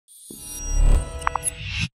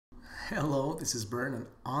Hello, this is Bern, and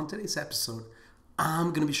on today's episode, I'm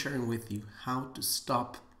going to be sharing with you how to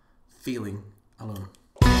stop feeling alone.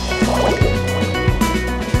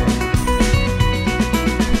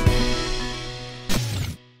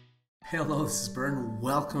 Hello, this is Bern.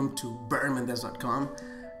 Welcome to Mendez.com,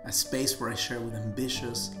 a space where I share with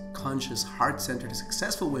ambitious, conscious, heart-centered,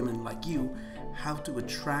 successful women like you how to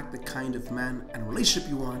attract the kind of man and relationship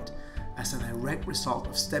you want as a direct result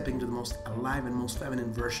of stepping to the most alive and most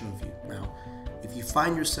feminine version of you. Now, if you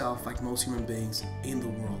find yourself, like most human beings in the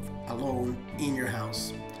world, alone in your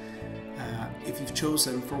house, if you've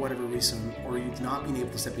chosen for whatever reason, or you've not been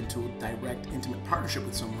able to step into a direct, intimate partnership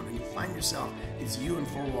with someone, and you find yourself, it's you and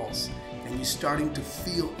four walls, and you're starting to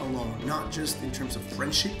feel alone, not just in terms of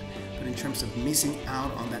friendship, but in terms of missing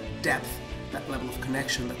out on that depth, that level of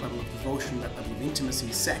connection, that level of devotion, that level of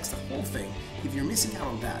intimacy, sex, the whole thing. If you're missing out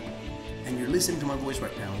on that, and you're listening to my voice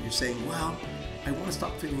right now, and you're saying, well, I want to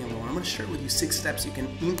stop feeling alone, I'm going to share with you 6 steps you can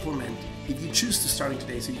implement if you choose to starting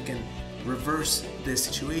today, so you can reverse this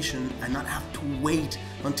situation and not have to wait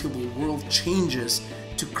until the world changes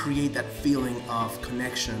to create that feeling of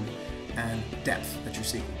connection and depth that you're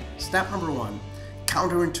seeking. Step number 1,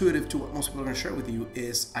 counterintuitive to what most people are going to share with you,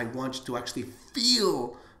 is I want you to actually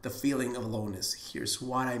feel the feeling of aloneness. Here's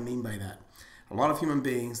what I mean by that. A lot of human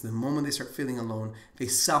beings, the moment they start feeling alone, they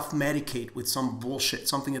self-medicate with some bullshit,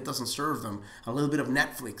 something that doesn't serve them. A little bit of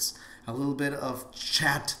Netflix, a little bit of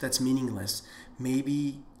chat that's meaningless.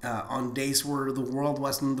 Maybe on days where the world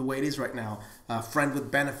wasn't the way it is right now, a friend with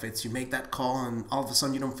benefits, you make that call and all of a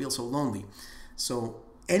sudden you don't feel so lonely. So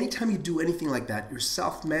anytime you do anything like that, you're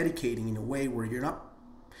self-medicating in a way where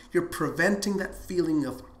you're preventing that feeling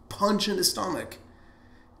of punch in the stomach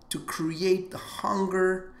to create the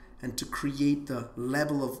hunger and to create the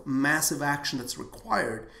level of massive action that's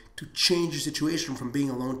required to change your situation from being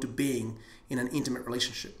alone to being in an intimate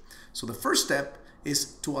relationship. So the first step is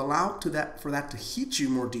to allow for that to hit you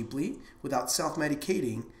more deeply without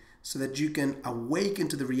self-medicating, so that you can awaken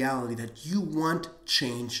to the reality that you want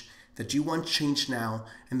change, now,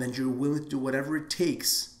 and then you're willing to do whatever it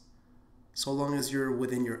takes, so long as you're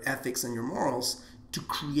within your ethics and your morals, to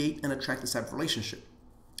create and attract this type of relationship.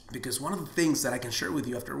 Because one of the things that I can share with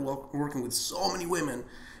you after working with so many women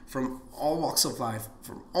from all walks of life,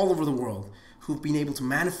 from all over the world, who've been able to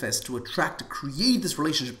manifest, to attract, to create this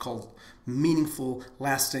relationship called meaningful,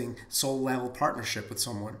 lasting, soul-level partnership with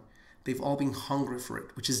someone, they've all been hungry for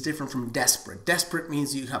it, which is different from desperate. Desperate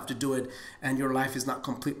means you have to do it and your life is not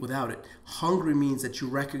complete without it. Hungry means that you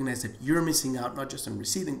recognize that you're missing out, not just on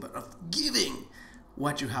receiving, but of giving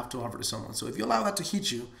what you have to offer to someone. So if you allow that to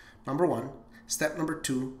hit you, number 1, step number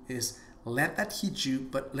 2 is let that hit you,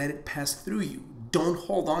 but let it pass through you. Don't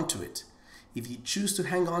hold on to it. If you choose to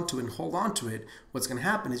hang on to it and hold on to it, what's going to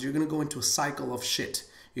happen is you're going to go into a cycle of shit.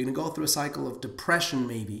 You're going to go through a cycle of depression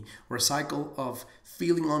maybe, or a cycle of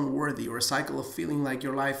feeling unworthy, or a cycle of feeling like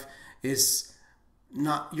your life is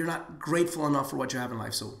you're not grateful enough for what you have in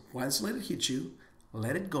life. So once you let it hit you,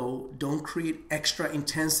 let it go. Don't create extra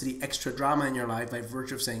intensity, extra drama in your life by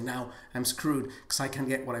virtue of saying, now I'm screwed because I can't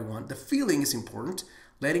get what I want. The feeling is important.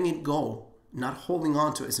 Letting it go, not holding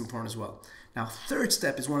on to it, is important as well. Now, third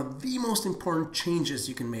step is one of the most important changes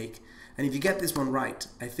you can make. And if you get this one right,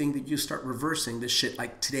 I think that you start reversing this shit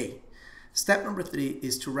like today. Step number 3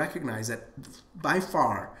 is to recognize that by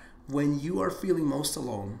far, when you are feeling most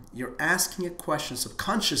alone, you're asking a question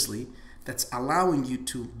subconsciously that's allowing you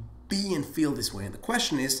to be and feel this way. And the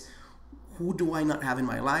question is, who do I not have in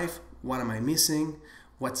my life? What am I missing?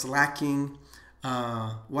 What's lacking?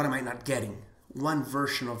 What am I not getting? One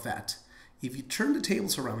version of that. If you turn the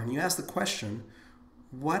tables around and you ask the question,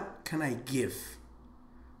 what can I give?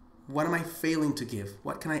 What am I failing to give?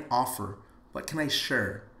 What can I offer? What can I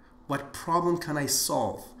share? What problem can I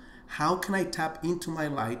solve? How can I tap into my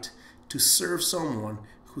light to serve someone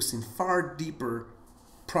who's in far deeper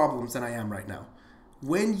problems than I am right now?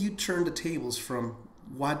 When you turn the tables from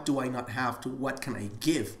what do I not have to what can I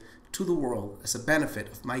give to the world as a benefit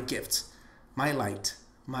of my gifts, my light,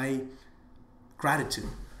 my gratitude,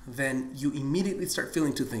 then you immediately start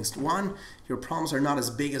feeling 2 things. 1, your problems are not as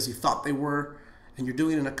big as you thought they were, and you're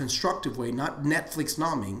doing it in a constructive way, not Netflix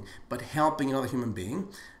nomming, but helping another human being.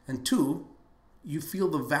 And 2, you feel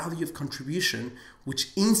the value of contribution, which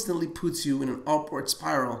instantly puts you in an upward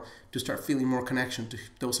spiral to start feeling more connection to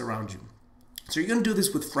those around you. So you're going to do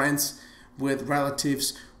this with friends, with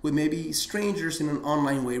relatives, with maybe strangers in an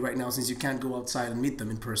online way right now, since you can't go outside and meet them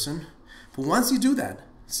in person. But once you do that,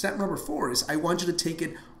 step number 4 is I want you to take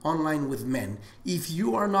it online with men. If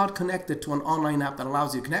you are not connected to an online app that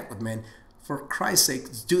allows you to connect with men, for Christ's sake,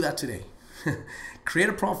 do that today. Create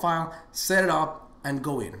a profile, set it up, and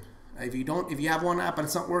go in. If you have one app and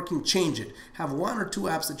it's not working, change it. Have one or two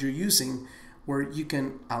apps that you're using where you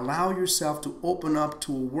can allow yourself to open up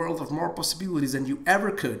to a world of more possibilities than you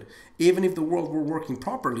ever could, even if the world were working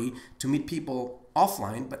properly to meet people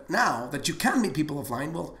offline. But now that you can meet people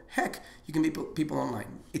offline, well, heck, you can meet people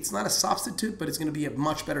online. It's not a substitute, but it's going to be a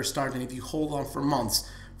much better start than if you hold on for months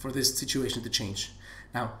for this situation to change.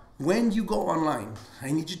 Now, when you go online,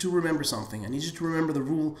 I need you to remember something. I need you to remember the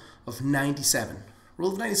rule of 97.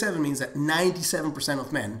 Rule of 97 means that 97%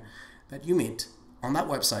 of men that you meet on that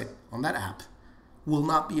website, on that app, will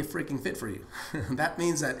not be a freaking fit for you. That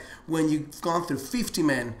means that when you've gone through 50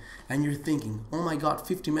 men and you're thinking, oh my God,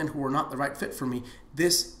 50 men who are not the right fit for me,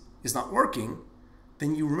 this is not working,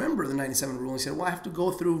 then you remember the 97 rule and you say, well, I have to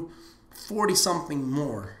go through 40 something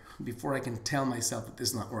more before I can tell myself that this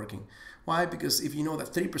is not working. Why? Because if you know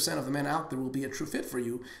that 3% of the men out there will be a true fit for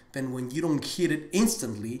you, then when you don't hit it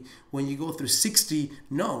instantly, when you go through 60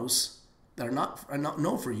 no's that are not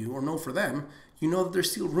no for you or no for them, you know that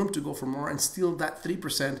there's still room to go for more, and still that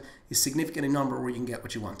 3% is significant in number where you can get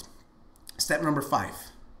what you want. Step number 5.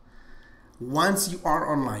 Once you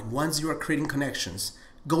are online, once you are creating connections,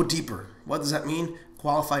 go deeper. What does that mean?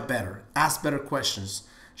 Qualify better, ask better questions,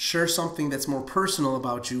 share something that's more personal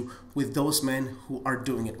about you with those men who are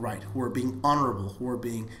doing it right, who are being honorable, who are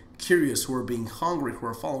being curious, who are being hungry, who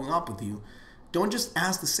are following up with you. Don't just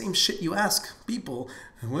ask the same shit you ask people.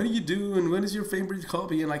 What do you do? And what is your favorite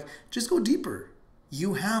hobby? And like, just go deeper.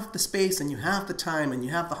 You have the space and you have the time and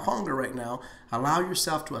you have the hunger right now. Allow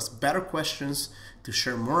yourself to ask better questions, to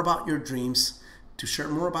share more about your dreams, to share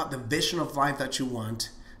more about the vision of life that you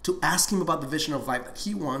want, to ask him about the vision of life that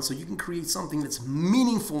he wants, so you can create something that's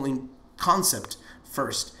meaningful in concept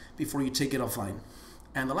first before you take it offline.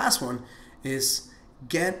 And the last one is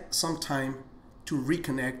get some time to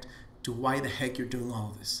reconnect to why the heck you're doing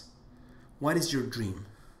all of this. What is your dream?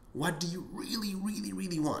 What do you really, really,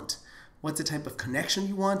 really want? What's the type of connection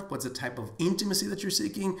you want? What's the type of intimacy that you're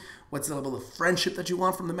seeking? What's the level of friendship that you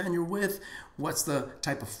want from the man you're with? What's the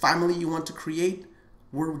type of family you want to create?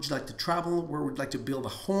 Where would you like to travel? Where would you like to build a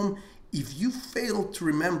home? If you fail to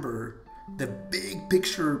remember the big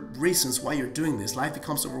picture reasons why you're doing this, life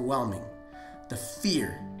becomes overwhelming. The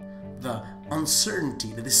fear, the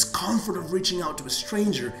uncertainty, the discomfort of reaching out to a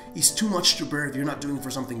stranger is too much to bear if you're not doing it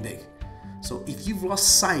for something big. So if you've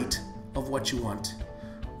lost sight of what you want,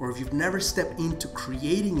 or if you've never stepped into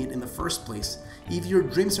creating it in the first place, if your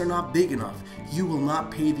dreams are not big enough, you will not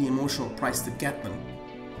pay the emotional price to get them,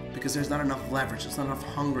 because there's not enough leverage, there's not enough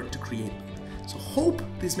hunger to create them. So hope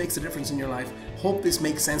this makes a difference in your life. Hope this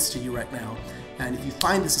makes sense to you right now. And if you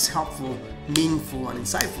find this is helpful, meaningful, and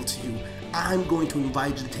insightful to you, I'm going to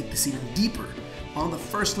invite you to take this even deeper. On the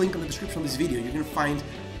first link in the description of this video, you're going to find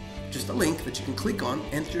just a link that you can click on,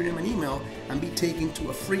 enter your name and email, and be taken to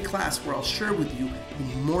a free class where I'll share with you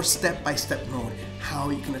in more step-by-step mode how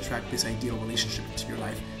you can attract this ideal relationship into your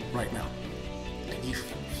life right now. If you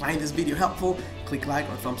find this video helpful, click like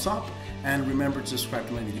or thumbs up, and remember to subscribe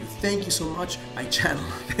to my video. Thank you so much, my channel.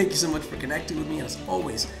 Thank you so much for connecting with me. As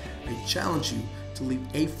always, I challenge you to live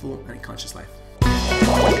a full and a conscious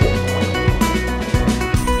life.